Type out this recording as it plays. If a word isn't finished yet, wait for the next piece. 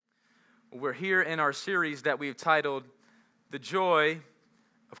We're here in our series that we've titled, The Joy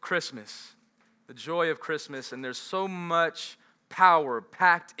of Christmas. The Joy of Christmas, and there's so much power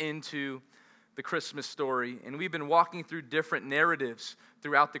packed into the Christmas story, and we've been walking through different narratives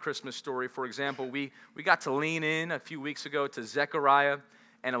throughout the Christmas story. For example, we got to lean in a few weeks ago to Zechariah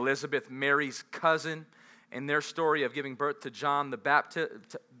and Elizabeth, Mary's cousin, and their story of giving birth to John the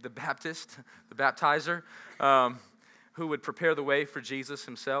baptizer, who would prepare the way for Jesus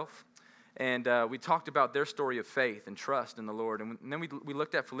himself. And we talked about their story of faith and trust in the Lord. And then we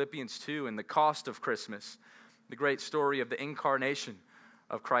looked at Philippians 2 and the cost of Christmas, the great story of the incarnation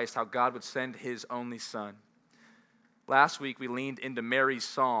of Christ, how God would send his only son. Last week, we leaned into Mary's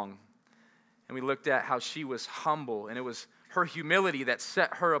song, and we looked at how she was humble, and it was her humility that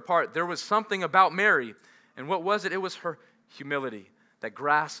set her apart. There was something about Mary, and what was it? It was her humility that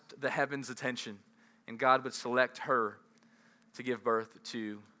grasped the heavens' attention, and God would select her to give birth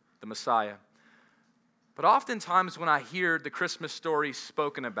to the Messiah. But oftentimes when I hear the Christmas story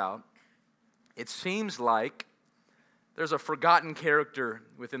spoken about, it seems like there's a forgotten character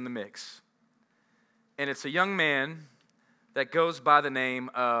within the mix. And it's a young man that goes by the name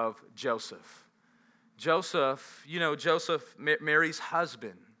of Joseph. Joseph, Joseph, Mary's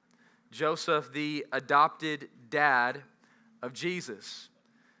husband. Joseph, the adopted dad of Jesus.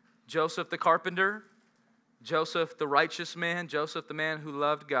 Joseph the carpenter. Joseph, the righteous man, Joseph, the man who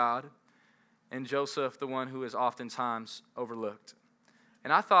loved God, and Joseph, the one who is oftentimes overlooked.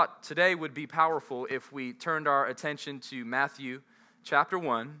 And I thought today would be powerful if we turned our attention to Matthew chapter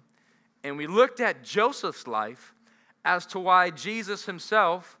 1, and we looked at Joseph's life as to why Jesus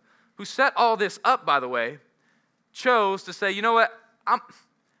himself, who set all this up, by the way, chose to say, you know what,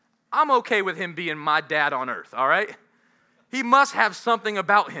 I'm okay with him being my dad on earth, all right? He must have something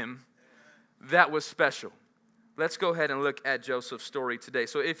about him that was special. Let's go ahead and look at Joseph's story today.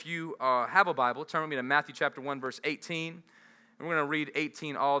 So if you have a Bible, turn with me to Matthew chapter 1, verse 18. And we're going to read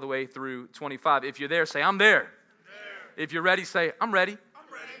 18 all the way through 25. If you're there, say, I'm there. If you're ready, say, I'm ready.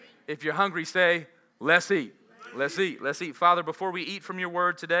 If you're hungry, say, let's eat. Let's eat. Let's eat. Father, before we eat from your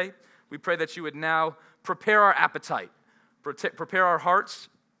word today, we pray that you would now prepare our appetite, prepare our hearts.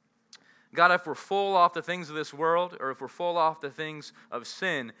 God, if we're full off the things of this world, or if we're full off the things of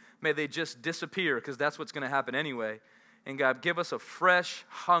sin, may they just disappear, because that's what's going to happen anyway. And God, give us a fresh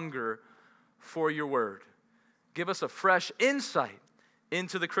hunger for your word. Give us a fresh insight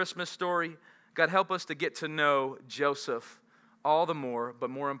into the Christmas story. God, help us to get to know Joseph all the more, but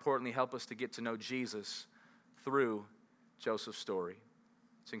more importantly, help us to get to know Jesus through Joseph's story.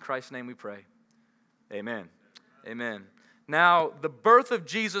 It's in Christ's name we pray. Amen. Amen. Now, the birth of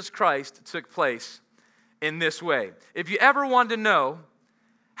Jesus Christ took place in this way. If you ever wanted to know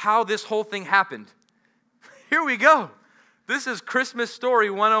how this whole thing happened, here we go. This is Christmas Story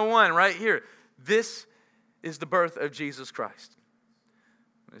 101 right here. This is the birth of Jesus Christ.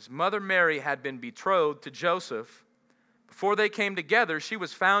 His mother Mary had been betrothed to Joseph. Before they came together, she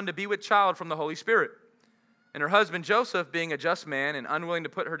was found to be with child from the Holy Spirit. And her husband Joseph, being a just man and unwilling to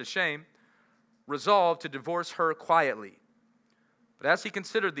put her to shame, resolved to divorce her quietly. But as he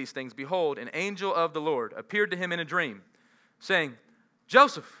considered these things, behold, an angel of the Lord appeared to him in a dream, saying,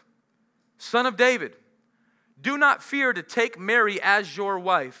 Joseph, son of David, do not fear to take Mary as your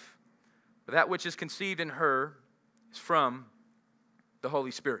wife, for that which is conceived in her is from the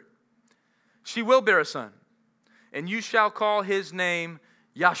Holy Spirit. She will bear a son, and you shall call his name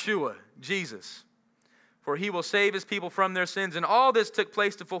Yeshua, Jesus, for he will save his people from their sins. And all this took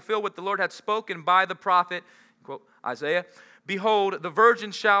place to fulfill what the Lord had spoken by the prophet, quote, Isaiah. Behold, the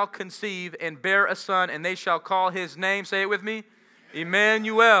virgin shall conceive and bear a son, and they shall call his name, say it with me,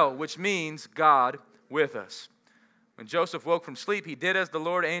 Emmanuel, which means God with us. When Joseph woke from sleep, he did as the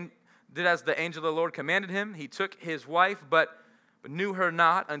angel of the Lord commanded him. He took his wife, but knew her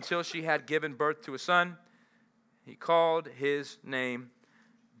not until she had given birth to a son. He called his name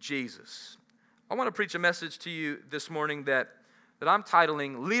Jesus. I want to preach a message to you this morning that I'm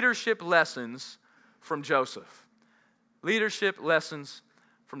titling Leadership Lessons from Joseph. Leadership lessons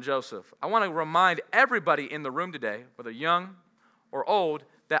from Joseph. I want to remind everybody in the room today, whether young or old,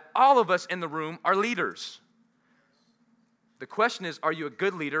 that all of us in the room are leaders. The question is, are you a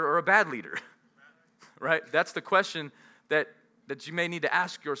good leader or a bad leader? Right? That's the question that you may need to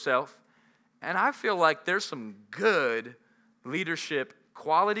ask yourself. And I feel like there's some good leadership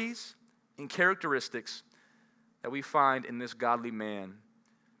qualities and characteristics that we find in this godly man,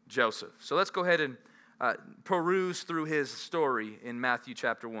 Joseph. So let's go ahead and peruse through his story in Matthew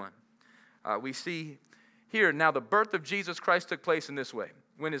chapter 1. We see here, now the birth of Jesus Christ took place in this way.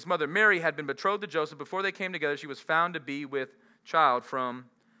 When his mother Mary had been betrothed to Joseph, before they came together, she was found to be with child from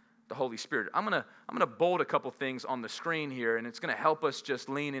the Holy Spirit. I'm gonna bold a couple things on the screen here, and it's going to help us just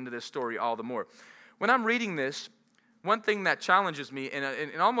lean into this story all the more. When I'm reading this, one thing that challenges me, and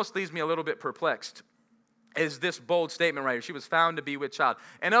it almost leaves me a little bit perplexed, is this bold statement right here. She was found to be with child.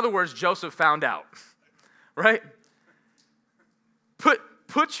 In other words, Joseph found out, right?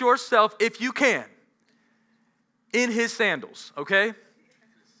 Put yourself, if you can, in his sandals, okay?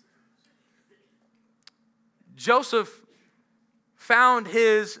 Joseph found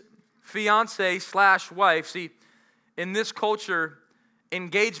his fiancée/wife. See, in this culture,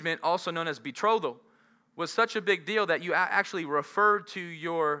 engagement, also known as betrothal, was such a big deal that you actually referred to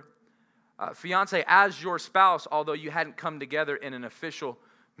your fiancé as your spouse, although you hadn't come together in an official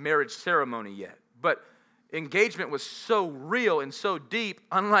marriage ceremony yet. But engagement was so real and so deep,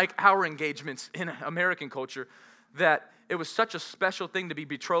 unlike our engagements in American culture, that it was such a special thing to be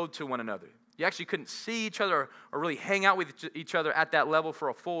betrothed to one another. You actually couldn't see each other or really hang out with each other at that level for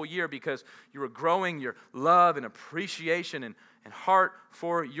a full year because you were growing your love and appreciation and heart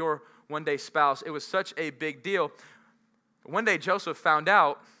for your one-day spouse. It was such a big deal. One day Joseph found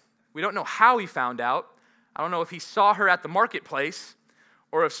out. We don't know how he found out. I don't know if he saw her at the marketplace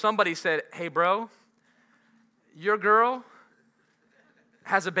or if somebody said, "Hey, bro, your girl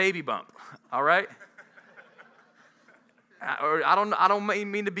has a baby bump, all right?" Or I don't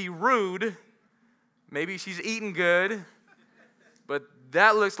mean to be rude. Maybe she's eating good, but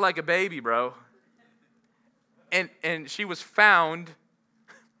that looks like a baby, bro. And she was found.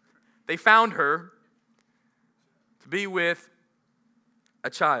 They found her to be with a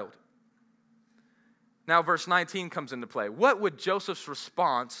child. Now, verse 19 comes into play. What would Joseph's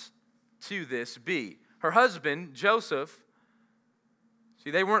response to this be? Her husband, Joseph,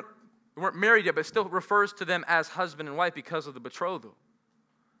 see, they weren't married yet, but still refers to them as husband and wife because of the betrothal.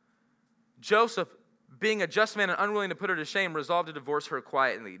 Joseph, being a just man and unwilling to put her to shame, resolved to divorce her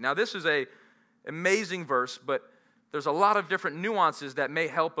quietly. Now, this is an amazing verse, but there's a lot of different nuances that may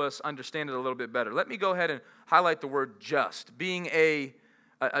help us understand it a little bit better. Let me go ahead and highlight the word just, being a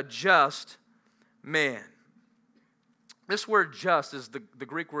just man. This word just is the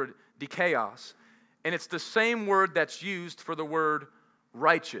Greek word dikaios, and it's the same word that's used for the word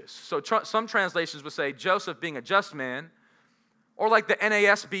righteous. So some translations would say Joseph being a just man, or like the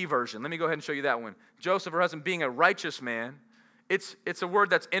NASB version. Let me go ahead and show you that one. Joseph, her husband, being a righteous man. It's a word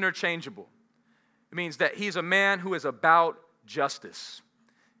that's interchangeable. It means that he's a man who is about justice.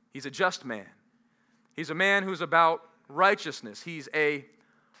 He's a just man. He's a man who's about righteousness. He's a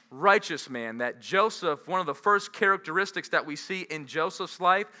righteous man. That Joseph, one of the first characteristics that we see in Joseph's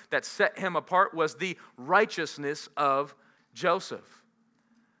life that set him apart was the righteousness of Joseph.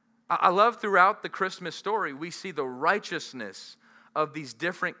 I love throughout the Christmas story, we see the righteousness of these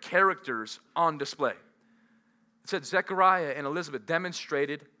different characters on display. It said Zechariah and Elizabeth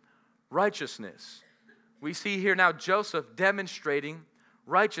demonstrated righteousness. We see here now Joseph demonstrating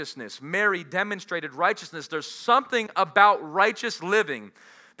righteousness. Mary demonstrated righteousness. There's something about righteous living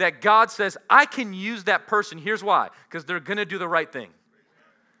that God says, I can use that person. Here's why. Because they're going to do the right thing.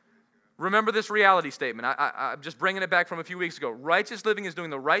 Remember this reality statement. I'm just bringing it back from a few weeks ago. Righteous living is doing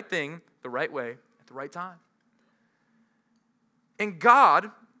the right thing, the right way, at the right time. And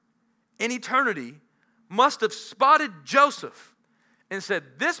God, in eternity, must have spotted Joseph and said,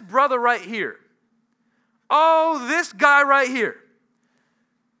 this brother right here, this guy right here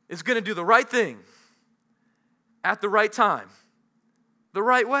is going to do the right thing at the right time, the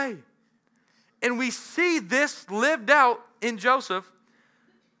right way. And we see this lived out in Joseph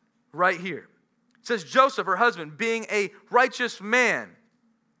right here. It says Joseph, her husband, being a righteous man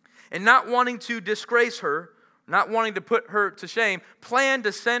and not wanting to disgrace her, not wanting to put her to shame, planned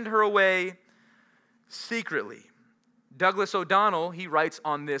to send her away secretly. Douglas O'Donnell, he writes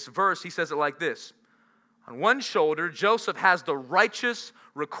on this verse, he says it like this. On one shoulder, Joseph has the righteous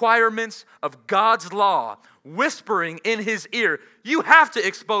requirements of God's law whispering in his ear, you have to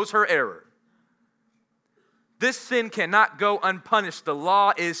expose her error. This sin cannot go unpunished. The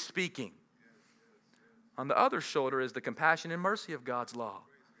law is speaking. On the other shoulder is the compassion and mercy of God's law.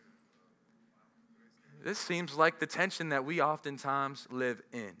 This seems like the tension that we oftentimes live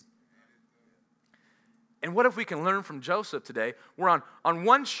in. And what if we can learn from Joseph today? Where on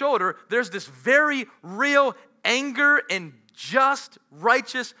one shoulder, there's this very real anger and just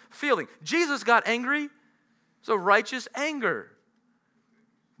righteous feeling. Jesus got angry. So righteous anger.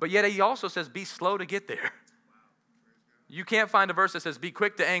 But yet he also says, be slow to get there. You can't find a verse that says, be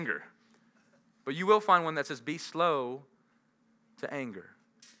quick to anger. But you will find one that says, be slow to anger.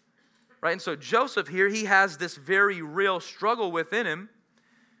 Right? And so Joseph here, he has this very real struggle within him.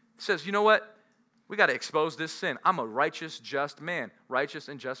 He says, you know what? We got to expose this sin. I'm a righteous, just man. Righteous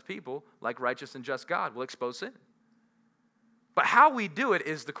and just people, like righteous and just God, will expose sin. But how we do it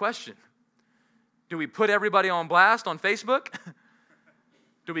is the question. Do we put everybody on blast on Facebook?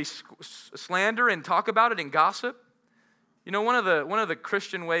 Do we slander and talk about it and gossip? You know, one of the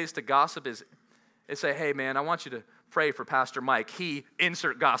Christian ways to gossip is say, hey, man, I want you to pray for Pastor Mike. He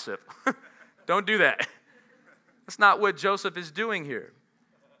insert gossip. Don't do that. That's not what Joseph is doing here.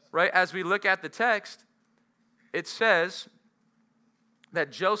 Right? As we look at the text, it says that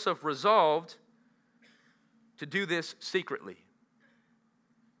Joseph resolved to do this secretly.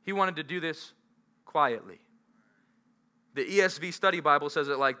 He wanted to do this quietly. The ESV Study Bible says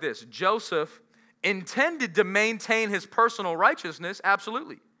it like this: Joseph intended to maintain his personal righteousness,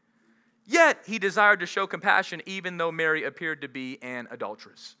 absolutely. Yet he desired to show compassion even though Mary appeared to be an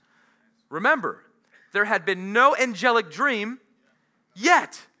adulteress. Remember, there had been no angelic dream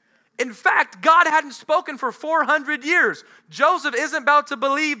yet. In fact, God hadn't spoken for 400 years. Joseph isn't about to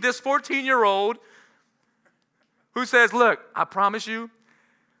believe this 14-year-old who says, look, I promise you,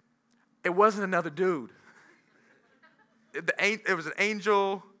 it wasn't another dude. It was an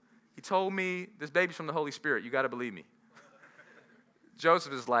angel. He told me, this baby's from the Holy Spirit. You got to believe me.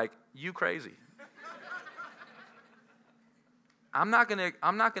 Joseph is like, you crazy. I'm not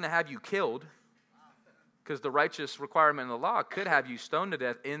gonna have you killed, because the righteous requirement in the law could have you stoned to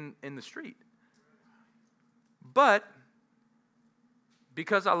death in the street. But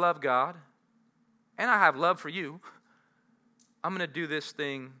because I love God and I have love for you, I'm going to do this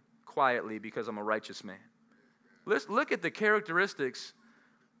thing quietly because I'm a righteous man. Let's look at the characteristics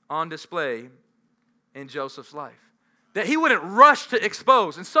on display in Joseph's life that he wouldn't rush to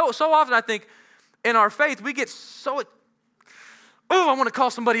expose. And so often I think in our faith we get so, I want to call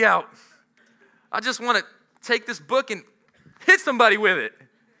somebody out. I just want to take this book and hit somebody with it.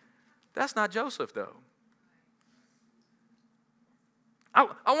 That's not Joseph, though. I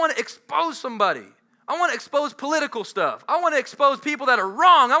want to expose somebody. I want to expose political stuff. I want to expose people that are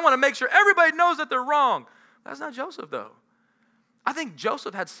wrong. I want to make sure everybody knows that they're wrong. That's not Joseph, though. I think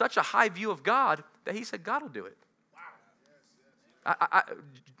Joseph had such a high view of God that he said, God will do it.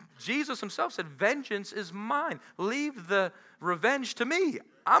 Jesus himself said, vengeance is mine. Leave the revenge to me.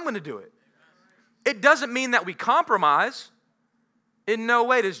 I'm going to do it. It doesn't mean that we compromise. In no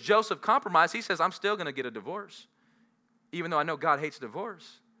way does Joseph compromise. He says, I'm still going to get a divorce, even though I know God hates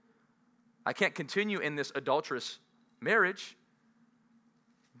divorce. I can't continue in this adulterous marriage,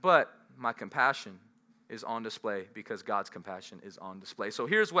 but my compassion is on display because God's compassion is on display. So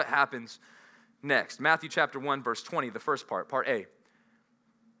here's what happens next. Matthew chapter 1, verse 20, the first part A.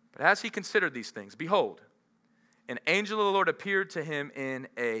 But as he considered these things, behold, an angel of the Lord appeared to him in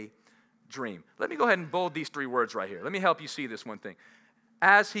a dream. Let me go ahead and bold these three words right here. Let me help you see this one thing.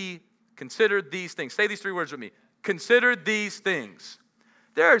 As he considered these things. Say these three words with me. Considered these things.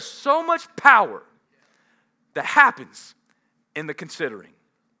 There is so much power that happens in the considering.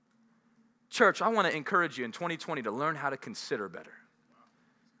 Church, I want to encourage you in 2020 to learn how to consider better.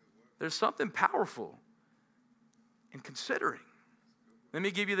 There's something powerful in considering. Let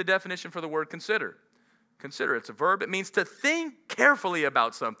me give you the definition for the word consider. Consider, it's a verb. It means to think carefully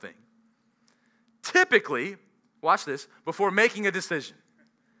about something. Typically, watch this, before making a decision.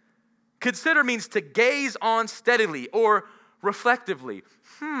 Consider means to gaze on steadily or reflectively.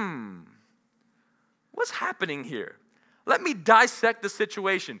 What's happening here? Let me dissect the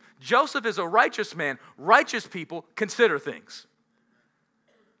situation. Joseph is a righteous man. Righteous people consider things.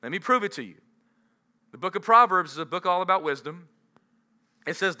 Let me prove it to you. The book of Proverbs is a book all about wisdom.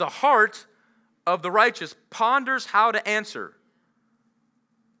 It says, the heart of the righteous ponders how to answer,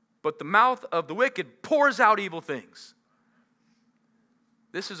 but the mouth of the wicked pours out evil things.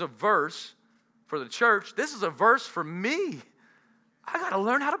 This is a verse for the church. This is a verse for me. I got to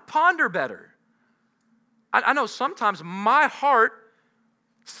learn how to ponder better. I know sometimes my heart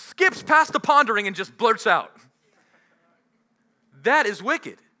skips past the pondering and just blurts out. That is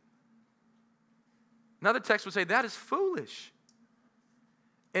wicked. Another text would say that is foolish.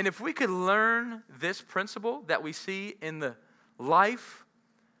 And if we could learn this principle that we see in the life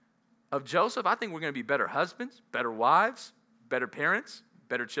of Joseph, I think we're going to be better husbands, better wives, better parents,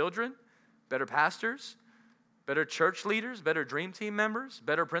 better children, better pastors, better church leaders, better dream team members,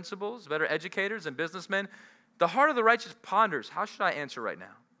 better principals, better educators and businessmen. The heart of the righteous ponders, how should I answer right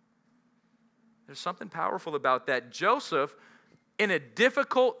now? There's something powerful about that. Joseph, in a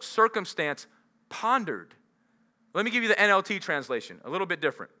difficult circumstance, pondered. Let me give you the NLT translation, a little bit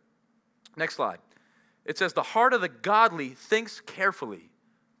different. Next slide. It says, the heart of the godly thinks carefully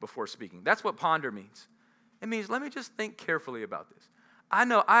before speaking. That's what ponder means. It means, let me just think carefully about this. I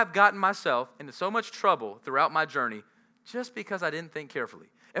know I've gotten myself into so much trouble throughout my journey just because I didn't think carefully.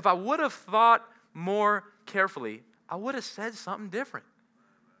 If I would have thought more carefully, I would have said something different.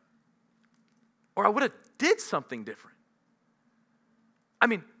 Or I would have did something different. I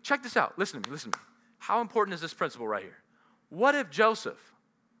mean, check this out. Listen to me. How important is this principle right here? What if Joseph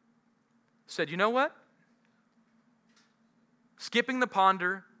said, you know what? Skipping the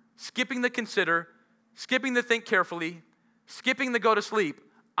ponder, skipping the consider, skipping the think carefully, skipping the go to sleep,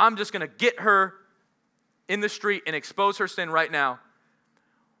 I'm just going to get her in the street and expose her sin right now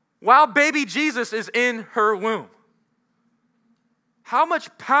while baby Jesus is in her womb. How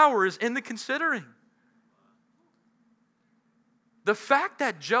much power is in the considering? The fact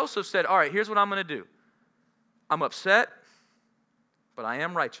that Joseph said, all right, here's what I'm going to do. I'm upset, but I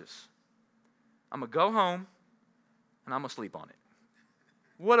am righteous. I'm going to go home, and I'm going to sleep on it.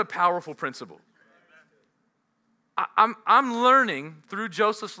 What a powerful principle. I'm learning through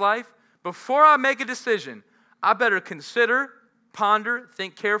Joseph's life, before I make a decision, I better consider, ponder,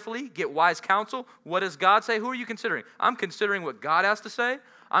 think carefully, get wise counsel. What does God say? Who are you considering? I'm considering what God has to say.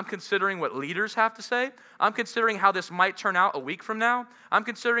 I'm considering what leaders have to say. I'm considering how this might turn out a week from now. I'm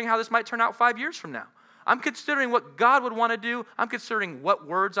considering how this might turn out 5 years from now. I'm considering what God would want to do. I'm considering what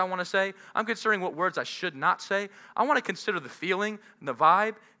words I want to say. I'm considering what words I should not say. I want to consider the feeling and the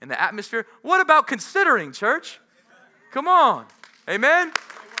vibe and the atmosphere. What about considering, church? Come on. Amen?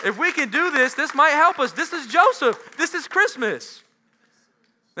 If we can do this, this might help us. This is Joseph. This is Christmas.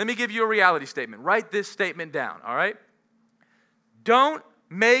 Let me give you a reality statement. Write this statement down, all right? Don't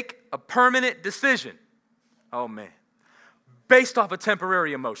make a permanent decision. Oh, man. Based off a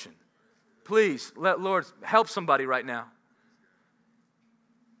temporary emotion. Please, let Lord help somebody right now.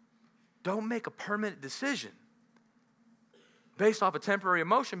 Don't make a permanent decision based off a temporary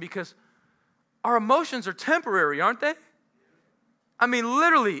emotion, because our emotions are temporary, aren't they? I mean,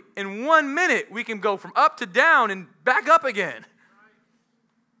 literally, in 1 minute, we can go from up to down and back up again.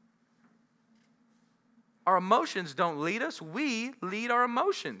 Our emotions don't lead us. We lead our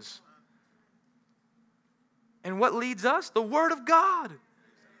emotions. And what leads us? The Word of God.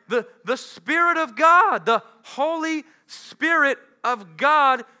 The Spirit of God. The Holy Spirit of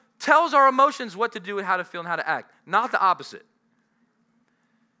God tells our emotions what to do and how to feel and how to act. Not the opposite.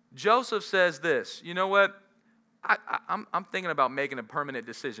 Joseph says this, you know what? I'm thinking about making a permanent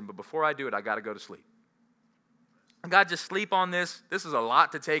decision, but before I do it, I got to go to sleep. I got to just sleep on this. This is a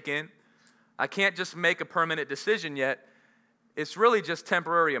lot to take in. I can't just make a permanent decision yet. It's really just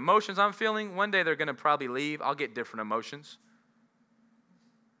temporary emotions I'm feeling. One day they're going to probably leave. I'll get different emotions.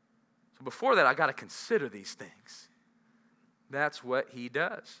 So before that, I got to consider these things. That's what he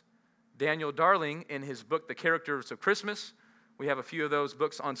does. Daniel Darling, in his book, The Characters of Christmas, we have a few of those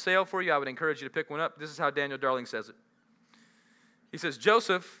books on sale for you. I would encourage you to pick one up. This is how Daniel Darling says it. He says,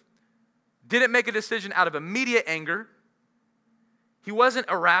 Joseph didn't make a decision out of immediate anger. He wasn't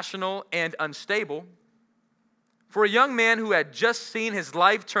irrational and unstable. For a young man who had just seen his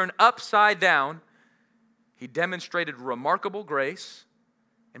life turn upside down, he demonstrated remarkable grace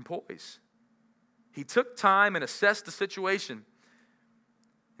and poise. He took time and assessed the situation,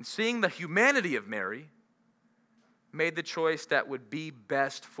 and seeing the humanity of Mary, made the choice that would be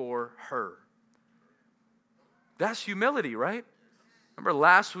best for her. That's humility, right? Remember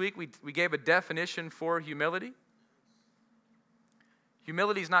last week we gave a definition for humility?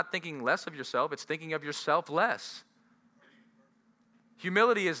 Humility is not thinking less of yourself, it's thinking of yourself less.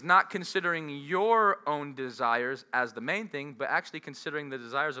 Humility is not considering your own desires as the main thing, but actually considering the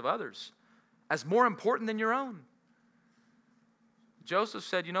desires of others as more important than your own. Joseph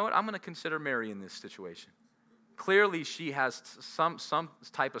said, you know what, I'm going to consider Mary in this situation. Clearly, she has some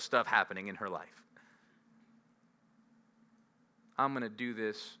type of stuff happening in her life. I'm going to do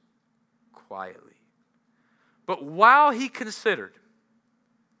this quietly. But while he considered,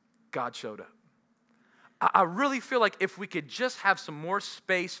 God showed up. I really feel like if we could just have some more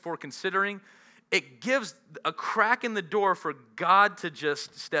space for considering, it gives a crack in the door for God to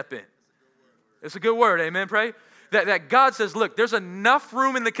just step in. It's a good word, amen, pray? That God says, look, there's enough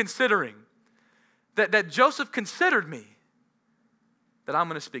room in the considering that Joseph considered me, that I'm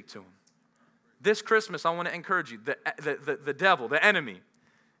going to speak to him. This Christmas, I want to encourage you, the devil, the enemy,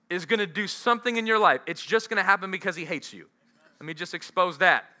 is going to do something in your life. It's just going to happen because he hates you. Let me just expose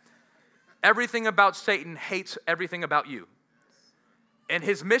that. Everything about Satan hates everything about you. And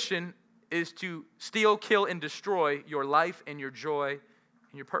his mission is to steal, kill, and destroy your life and your joy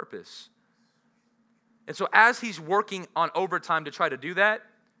and your purpose. And so as he's working on overtime to try to do that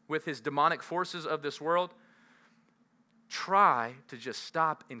with his demonic forces of this world, try to just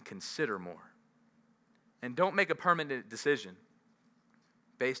stop and consider more. And don't make a permanent decision.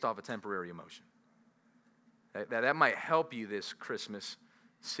 based off a temporary emotion. That might help you this Christmas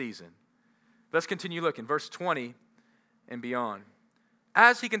season. Let's continue looking. Verse 20 and beyond.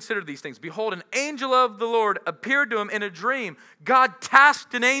 As he considered these things, behold, an angel of the Lord appeared to him in a dream. God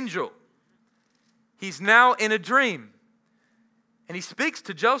tasked an angel. He's now in a dream. And he speaks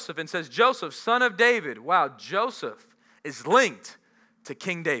to Joseph and says, Joseph, son of David. Wow, Joseph is linked to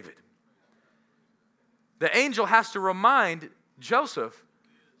King David. The angel has to remind Joseph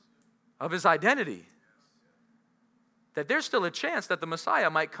of his identity. That there's still a chance that the Messiah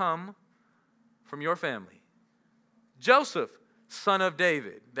might come from your family. Joseph, son of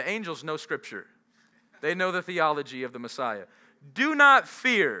David. The angels know Scripture. They know the theology of the Messiah. Do not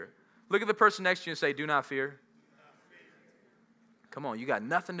fear. Look at the person next to you and say, do not fear. Come on, you got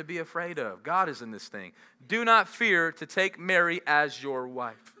nothing to be afraid of. God is in this thing. Do not fear to take Mary as your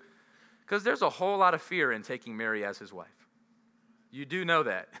wife. Because there's a whole lot of fear in taking Mary as his wife. You do know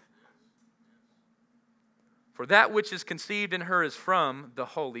that. For that which is conceived in her is from the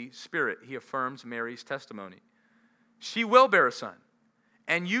Holy Spirit. He affirms Mary's testimony. She will bear a son,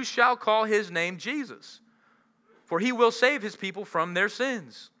 and you shall call his name Jesus, for he will save his people from their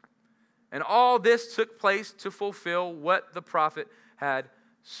sins. And all this took place to fulfill what the prophet had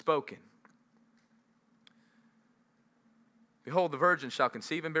spoken. Behold, the virgin shall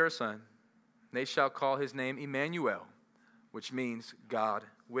conceive and bear a son. They shall call his name Emmanuel, which means God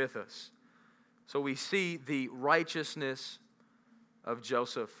with us. So we see the righteousness of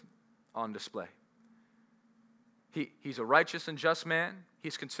Joseph on display. He's a righteous and just man.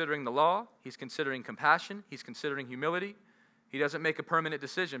 He's considering the law. He's considering compassion. He's considering humility. He doesn't make a permanent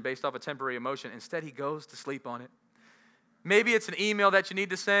decision based off a temporary emotion. Instead, he goes to sleep on it. Maybe it's an email that you need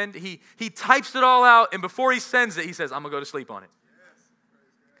to send. He types it all out, and before he sends it, he says, I'm going to go to sleep on it.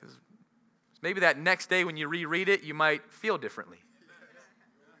 Because maybe that next day when you reread it, you might feel differently.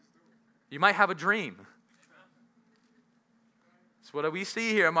 You might have a dream. That's what we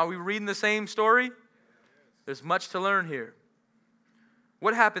see here. Are we reading the same story? There's much to learn here.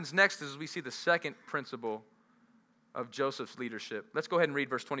 What happens next is we see the second principle of Joseph's leadership. Let's go ahead and read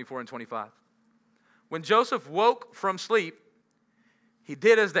verse 24 and 25. When Joseph woke from sleep, he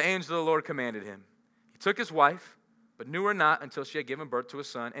did as the angel of the Lord commanded him. He took his wife, but knew her not until she had given birth to a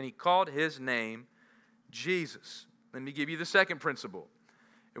son, and he called his name Jesus. Let me give you the second principle.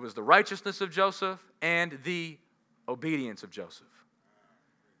 It was the righteousness of Joseph and the obedience of Joseph.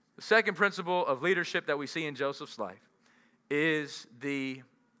 The second principle of leadership that we see in Joseph's life is the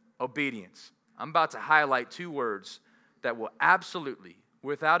obedience. I'm about to highlight two words that will absolutely,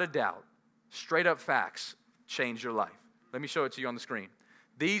 without a doubt, straight up facts, change your life. Let me show it to you on the screen.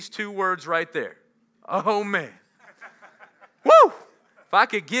 These two words right there. Oh, man. Woo! If I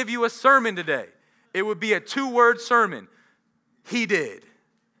could give you a sermon today, it would be a two-word sermon. He did.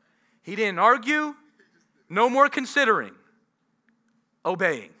 He didn't argue. No more considering.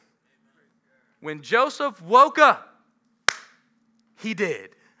 Obeying. When Joseph woke up, he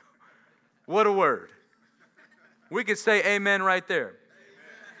did. What a word. We could say amen right there.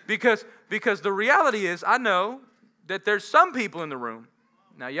 Because the reality is, I know that there's some people in the room.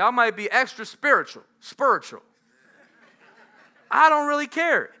 Now, y'all might be extra spiritual. I don't really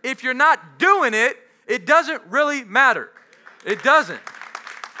care. If you're not doing it, it doesn't really matter. It doesn't.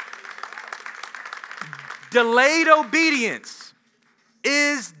 Delayed obedience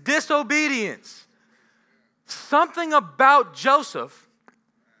is disobedience. Something about Joseph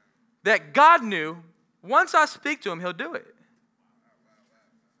that God knew, once I speak to him, he'll do it.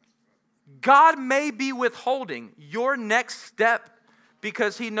 God may be withholding your next step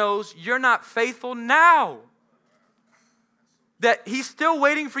because he knows you're not faithful now. That he's still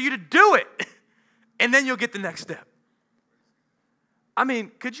waiting for you to do it. And then you'll get the next step. I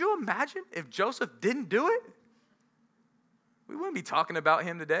mean, could you imagine if Joseph didn't do it? We wouldn't be talking about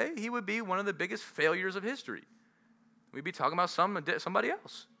him today. He would be one of the biggest failures of history. We'd be talking about somebody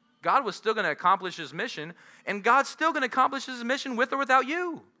else. God was still going to accomplish his mission, and God's still going to accomplish his mission with or without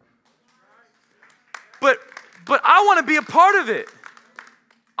you. But I want to be a part of it.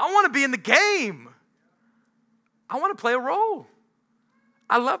 I want to be in the game. I want to play a role.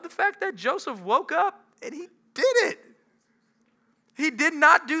 I love the fact that Joseph woke up and he did it. He did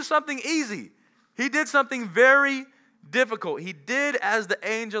not do something easy. He did something very difficult. He did as the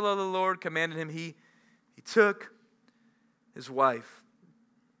angel of the Lord commanded him. He took his wife.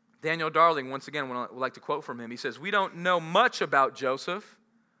 Daniel Darling, once again, would like to quote from him. He says, "We don't know much about Joseph,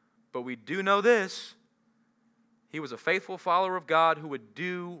 but we do know this. He was a faithful follower of God who would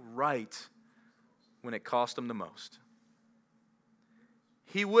do right when it cost him the most.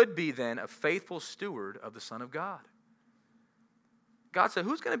 He would be then a faithful steward of the Son of God." God said,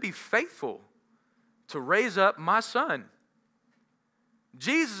 who's going to be faithful to raise up my son?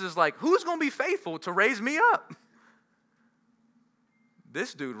 Jesus is like, who's going to be faithful to raise me up?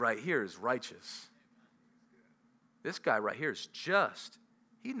 This dude right here is righteous. This guy right here is just.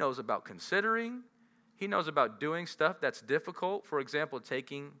 He knows about considering. He knows about doing stuff that's difficult. For example,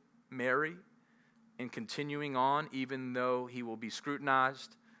 taking Mary and continuing on even though he will be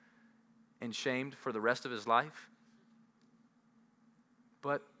scrutinized and shamed for the rest of his life.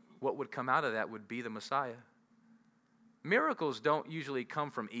 But what would come out of that would be the Messiah. Miracles don't usually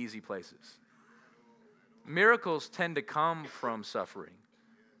come from easy places. Miracles tend to come from suffering,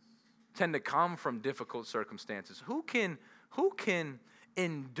 tend to come from difficult circumstances. Who can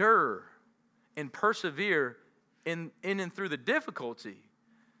endure and persevere in and through the difficulty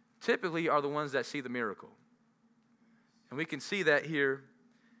typically are the ones that see the miracle. And we can see that here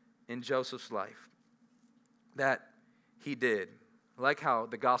in Joseph's life, that he did. I like how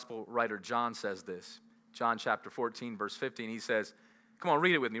the gospel writer John says this. John chapter 14, verse 15, he says, come on,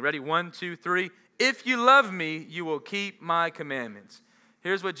 read it with me. Ready? 1, 2, 3. If you love me, you will keep my commandments.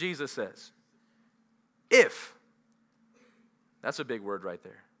 Here's what Jesus says. If. That's a big word right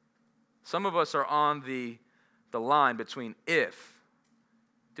there. Some of us are on the line between if.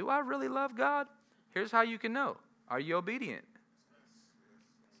 Do I really love God? Here's how you can know. Are you obedient?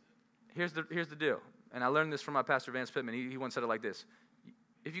 Here's the deal. And I learned this from my pastor, Vance Pittman. He once said it like this.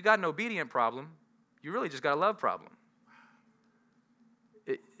 If you got an obedient problem, you really just got a love problem.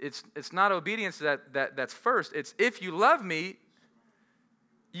 It's not obedience that's first. It's if you love me,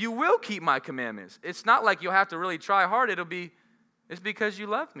 you will keep my commandments. It's not like you'll have to really try hard. It's because you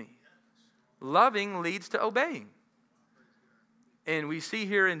love me. Loving leads to obeying. And we see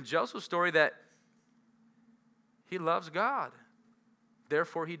here in Joseph's story that he loves God.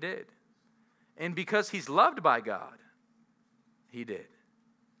 Therefore, he did. And because he's loved by God, he did.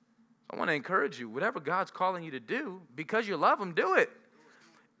 I want to encourage you, whatever God's calling you to do, because you love him, do it.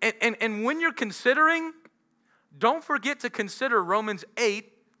 And when you're considering, don't forget to consider Romans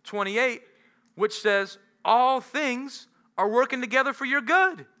 8:28, which says, all things are working together for your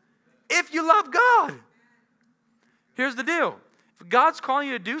good, if you love God. Here's the deal. If God's calling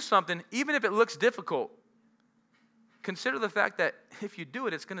you to do something, even if it looks difficult, consider the fact that if you do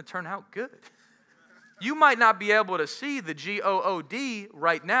it, it's going to turn out good. You might not be able to see the G-O-O-D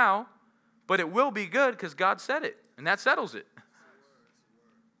right now, but it will be good because God said it, and that settles it.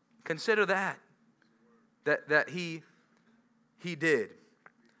 Consider that he did.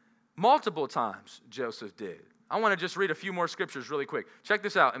 Multiple times Joseph did. I want to just read a few more scriptures really quick. Check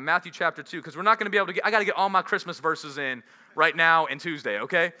this out in Matthew chapter 2, because we're not going to be able to I got to get all my Christmas verses in right now and Tuesday,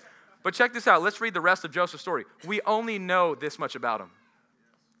 okay? But check this out. Let's read the rest of Joseph's story. We only know this much about him.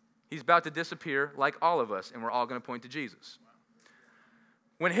 He's about to disappear like all of us, and we're all going to point to Jesus.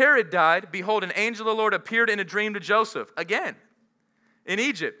 When Herod died, behold, an angel of the Lord appeared in a dream to Joseph, again, in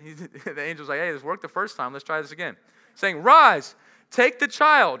Egypt. The angel's like, hey, this worked the first time. Let's try this again. Saying, rise, take the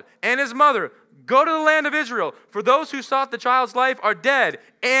child and his mother, go to the land of Israel, for those who sought the child's life are dead.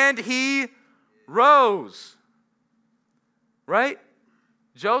 And he rose. Right?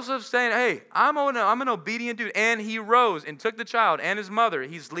 Joseph's saying, hey, I'm an obedient dude. And he rose and took the child and his mother.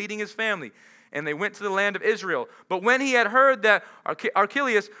 He's leading his family. And they went to the land of Israel. But when he had heard that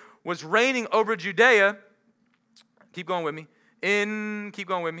Archelaus was reigning over Judea, keep going with me,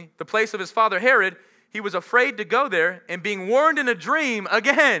 the place of his father Herod, he was afraid to go there, and being warned in a dream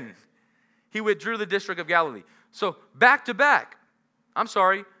again, he withdrew the district of Galilee. So back to back,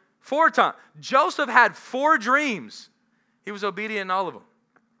 4 times. Joseph had 4 dreams. He was obedient in all of them.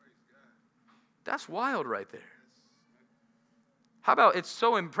 That's wild right there. How about it's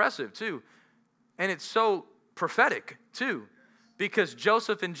so impressive too, and it's so prophetic too, because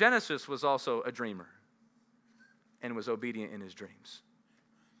Joseph in Genesis was also a dreamer and was obedient in his dreams.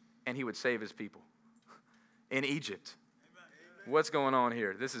 And he would save his people in Egypt. What's going on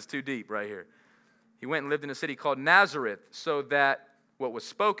here? This is too deep right here. He went and lived in a city called Nazareth so that what was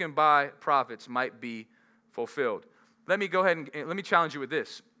spoken by prophets might be fulfilled. Let me go ahead and let me challenge you with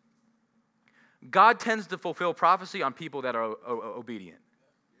this. God tends to fulfill prophecy on people that are obedient.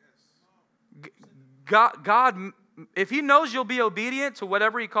 God, if he knows you'll be obedient to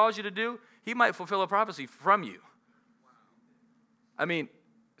whatever he calls you to do, he might fulfill a prophecy from you. I mean,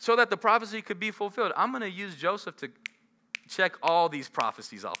 so that the prophecy could be fulfilled. I'm going to use Joseph to check all these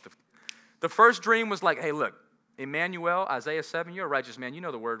prophecies off. The first dream was like, hey, look, Emmanuel, Isaiah 7, you're a righteous man. You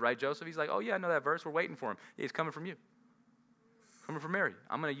know the word, right, Joseph? He's like, oh, yeah, I know that verse. We're waiting for him. He's coming from you. Coming from Mary.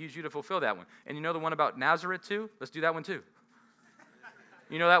 I'm going to use you to fulfill that one. And you know the one about Nazareth too? Let's do that one too.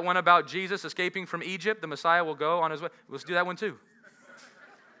 You know that one about Jesus escaping from Egypt? The Messiah will go on his way. Let's do that one too.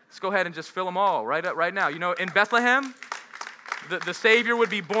 Let's go ahead and just fill them all right now. You know, in Bethlehem, the Savior would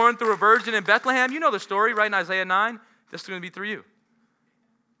be born through a virgin in Bethlehem. You know the story, right, in Isaiah 9? This is going to be through you.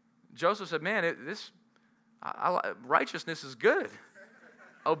 Joseph said, man, righteousness is good.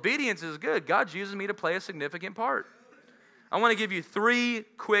 Obedience is good. God's using me to play a significant part. I want to give you 3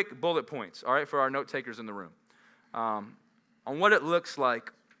 quick bullet points, all right, for our note takers in the room, on what it looks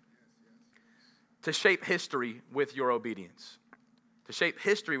like to shape history with your obedience. To shape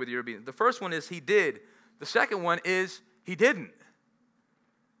history with your obedience. The first one is he did. The second one is he didn't.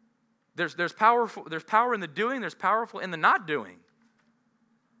 There's power in the doing. There's powerful in the not doing.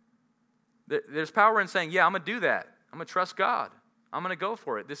 There's power in saying, yeah, I'm going to do that. I'm going to trust God. I'm going to go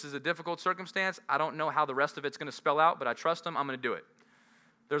for it. This is a difficult circumstance. I don't know how the rest of it's going to spell out, but I trust him. I'm going to do it.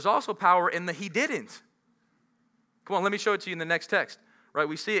 There's also power in the he didn't. Come on, let me show it to you in the next text. Right,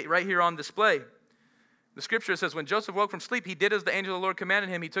 we see it right here on display. The scripture says, when Joseph woke from sleep, he did as the angel of the Lord commanded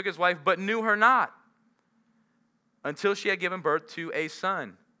him. He took his wife, but knew her not until she had given birth to a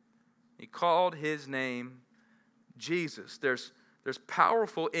son. He called his name Jesus. There's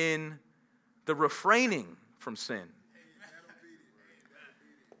powerful in the refraining from sin.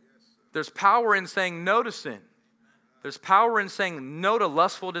 There's power in saying no to sin. There's power in saying no to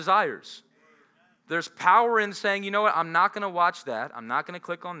lustful desires. There's power in saying, you know what, I'm not going to watch that. I'm not going to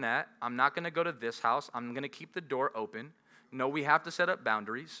click on that. I'm not going to go to this house. I'm going to keep the door open. No, we have to set up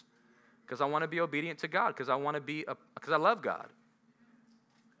boundaries because I want to be obedient to God, because I love God.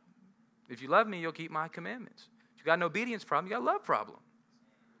 If you love me, you'll keep my commandments. If you got an obedience problem, you got a love problem.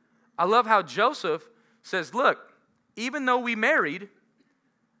 I love how Joseph says, look, even though we married,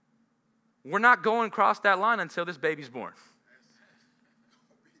 we're not going across that line until this baby's born.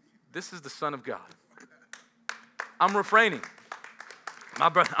 This is the Son of God. I'm refraining. My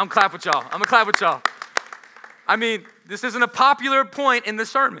brother, I'm clap with y'all. I'm going to clap with y'all. I mean, this isn't a popular point in the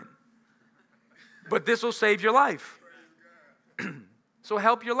sermon, but this will save your life. So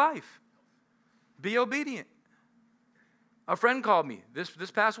help your life. Be obedient. A friend called me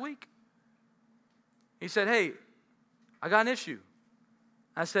this past week. He said, hey, I got an issue.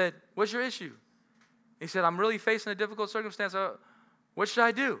 I said, what's your issue? He said, I'm really facing a difficult circumstance. What should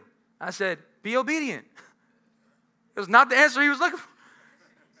I do? I said, be obedient. It was not the answer he was looking for.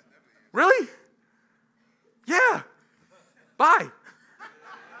 Really? Yeah. Bye.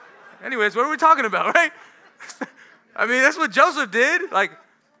 Anyways, what are we talking about, right? I mean, that's what Joseph did. Like,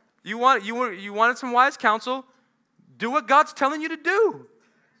 you wanted some wise counsel. Do what God's telling you to do.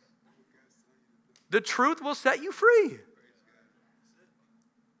 The truth will set you free.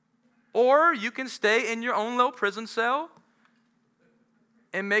 Or you can stay in your own little prison cell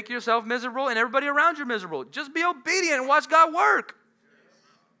and make yourself miserable and everybody around you miserable. Just be obedient and watch God work.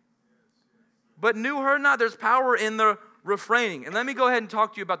 But knew her not. There's power in the refraining. And let me go ahead and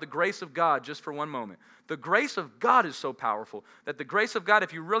talk to you about the grace of God just for one moment. The grace of God is so powerful that the grace of God,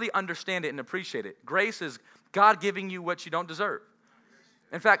 if you really understand it and appreciate it, grace is God giving you what you don't deserve.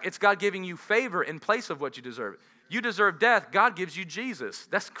 In fact, it's God giving you favor in place of what you deserve. You deserve death. God gives you Jesus.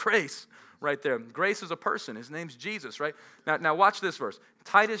 That's grace right there. Grace is a person. His name's Jesus, right? Now watch this verse.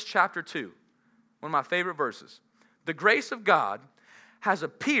 Titus chapter 2, one of my favorite verses. The grace of God has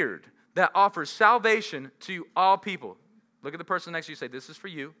appeared that offers salvation to all people. Look at the person next to you. Say, this is for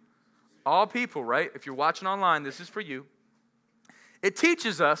you. All people, right? If you're watching online, this is for you. It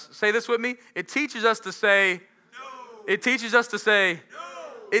teaches us, say this with me. It teaches us to say, no. It teaches us to say, no.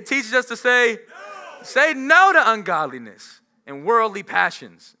 It teaches us to say, no. Say no to ungodliness and worldly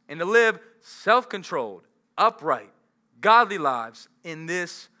passions and to live self-controlled, upright, godly lives in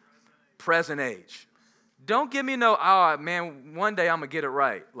this present age. Don't give me no, oh man, one day I'm going to get it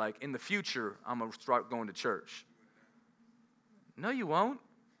right. Like in the future, I'm going to start going to church. No, you won't.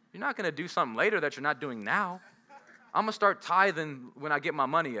 You're not going to do something later that you're not doing now. I'm going to start tithing when I get my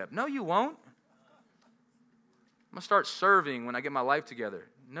money up. No, you won't. I'm going to start serving when I get my life together.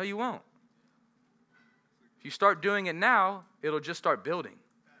 No, you won't. If you start doing it now, it'll just start building,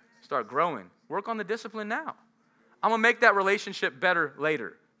 start growing. Work on the discipline now. I'm going to make that relationship better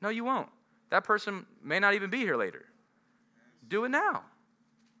later. No, you won't. That person may not even be here later. Do it now.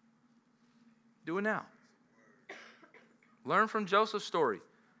 Do it now. Learn from Joseph's story.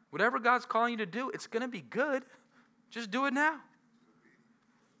 Whatever God's calling you to do, it's going to be good. Just do it now.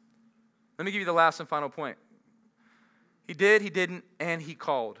 Let me give you the last and final point. He did, he didn't, and he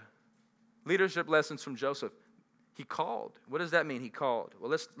called. Leadership lessons from Joseph. He called. What does that mean, he called?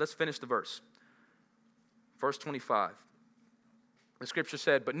 Well, let's finish the verse. Verse 25. The scripture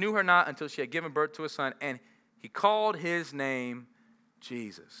said, but knew her not until she had given birth to a son, and he called his name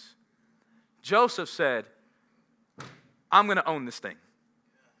Jesus. Joseph said, I'm going to own this thing.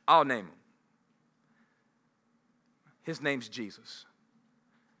 I'll name him. His name's Jesus.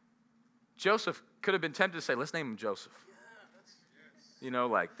 Joseph could have been tempted to say, let's name him Joseph. You know,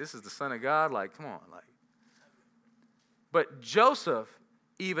 like, this is the Son of God. Like, come on. Like, but Joseph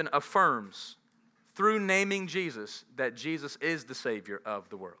even affirms through naming Jesus that Jesus is the Savior of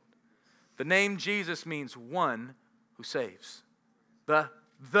the world. The name Jesus means one who saves.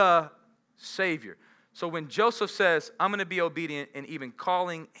 The Savior. So when Joseph says, I'm going to be obedient, and even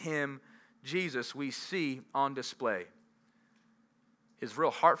calling him Jesus, we see on display his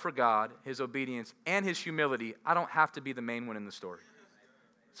real heart for God, his obedience, and his humility. I don't have to be the main one in the story.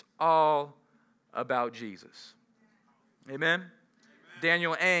 It's all about Jesus. Amen?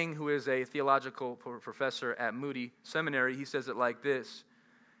 Daniel Eng, who is a theological professor at Moody Seminary, he says it like this.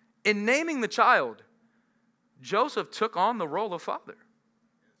 In naming the child, Joseph took on the role of father,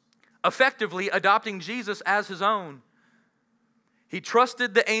 effectively adopting Jesus as his own. He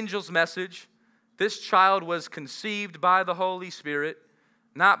trusted the angel's message. This child was conceived by the Holy Spirit,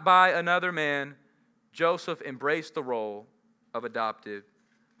 not by another man. Joseph embraced the role of adopted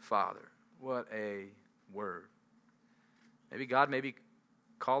father. What a word. Maybe God may be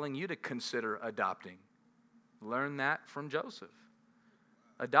calling you to consider adopting. Learn that from Joseph.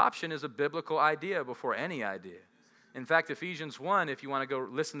 Adoption is a biblical idea before any idea. In fact, Ephesians 1, if you want to go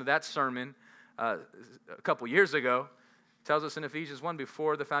listen to that sermon a couple years ago, tells us in Ephesians 1,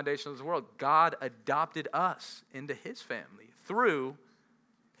 before the foundation of the world, God adopted us into his family through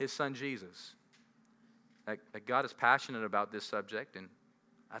his son Jesus. That God is passionate about this subject, and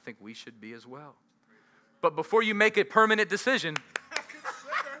I think we should be as well. But before you make a permanent decision,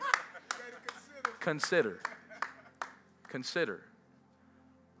 consider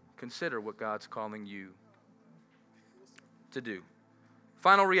what God's calling you to do.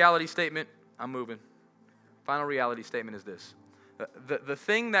 Final reality statement, I'm moving. Final reality statement is this. The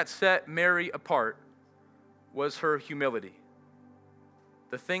thing that set Mary apart was her humility.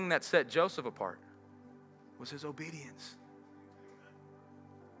 The thing that set Joseph apart was his obedience.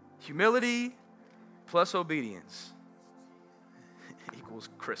 Humility plus equals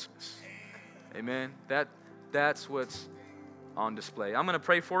Christmas. Amen. That's what's on display. I'm going to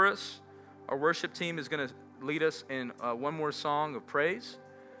pray for us. Our worship team is going to lead us in one more song of praise.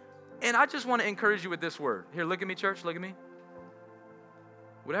 And I just want to encourage you with this word. Here, look at me, church. Look at me.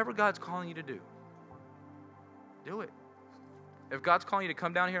 Whatever God's calling you to do it. If God's calling you to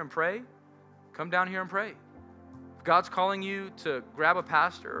come down here and pray, come down here and pray. If God's calling you to grab a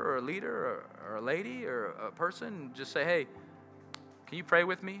pastor or a leader or a lady or a person and just say, hey, can you pray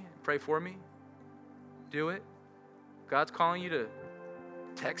with me? Pray for me? Do it. If God's calling you to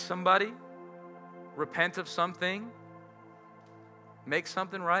text somebody, repent of something, make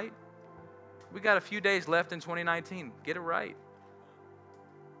something right. We got a few days left in 2019. Get it right.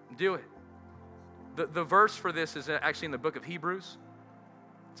 Do it. The verse for this is actually in the book of Hebrews.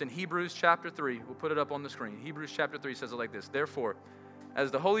 It's in Hebrews chapter 3. We'll put it up on the screen. Hebrews chapter 3 says it like this. Therefore,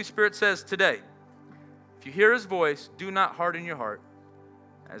 as the Holy Spirit says today, if you hear his voice, do not harden your heart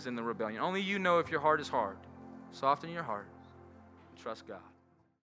as in the rebellion. Only you know if your heart is hard. Soften your heart. Trust God.